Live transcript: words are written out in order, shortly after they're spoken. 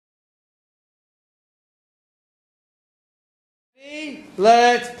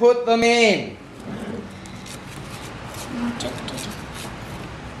Let's put them in.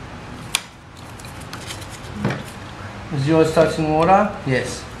 Is yours touching water?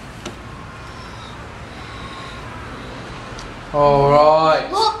 Yes. Alright.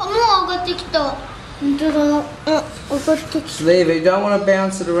 Just leave it. You don't want to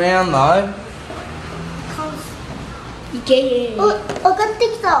bounce it around though.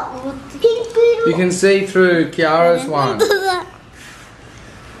 You can see through Kiara's one.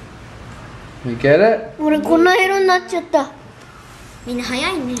 You get it? 俺こんな色になっちゃった。みんな早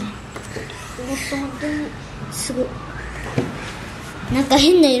いね。すごい。なんか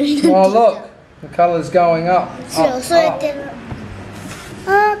変な色になっちゃった。Oh look, the colour's going up. そうやってる。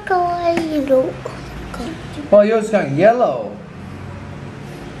あー、かわいい色。Oh, yours is going yellow.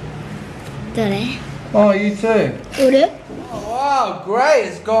 誰？ Oh, you too. 俺？ Oh, wow, grey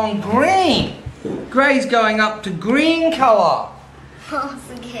has gone green. Grey's going up to green colour.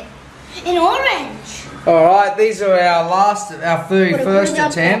 すげえ。In orange. Alright, these are our very first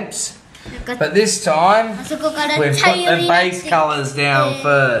attempts. But this time, we've put the base colours down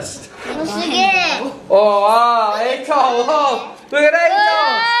first. Oh, wow, Atoll! Oh, look at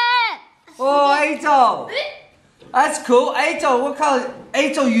Atoll! Oh, Atoll! That's cool. Atoll, what colour?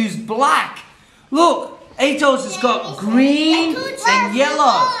 Atoll used black. Look, Atoll's has got green and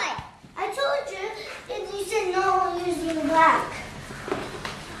yellow. I told you, and you said no one using black.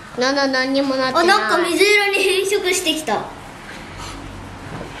 何にもなってない。なんか水色に変色してきた。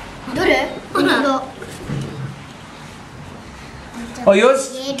どれ？ほら。Oh,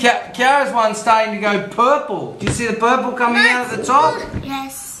 yours, Kiara's one's starting to go purple. Do you see the purple coming out at the top?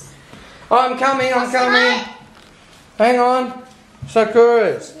 Yes. Oh, I'm coming. Hang on.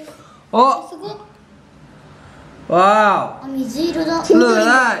 Sakura's. Oh. Wow. 水色だ。 Look at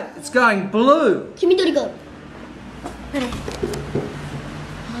that. It's going blue. 黄緑が。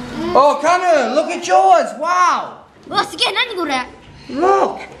Oh, Kanu, look at yours. Wow. わ、すげえ、何これ。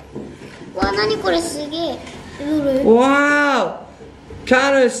 Look. わ、何これ、すげえ。Wow.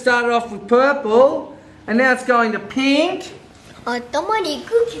 Kanu started off with purple, and now it's going to pink. 頭に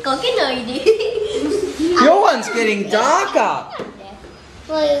空気かけないで。 Your one's getting darker.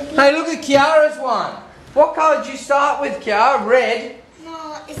 Hey, look at Kiara's one. What colour did you start with, Kiara? Red?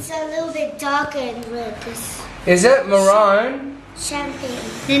 No, it's a little bit darker than red. Is it maroon? Champagne.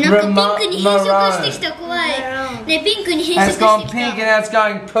 ね、なんかピンクに変色してきた、怖い。ね、ピンクに変 And 色 it's して gone き pink た。 and now it's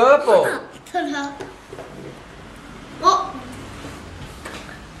going purple.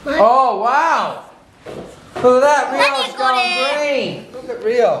 Oh, wow. Look at that. Rio's gone green. Look at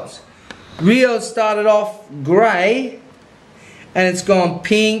Rio's. Rio's started off grey and it's gone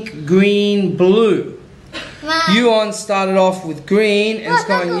pink, green, blue. Yuan started off with green and it's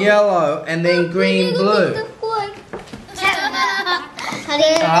gone yellow and then green, blue.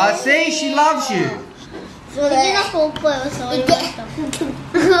 Ah, see, she loves you.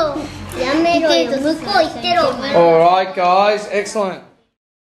 Alright guys, excellent.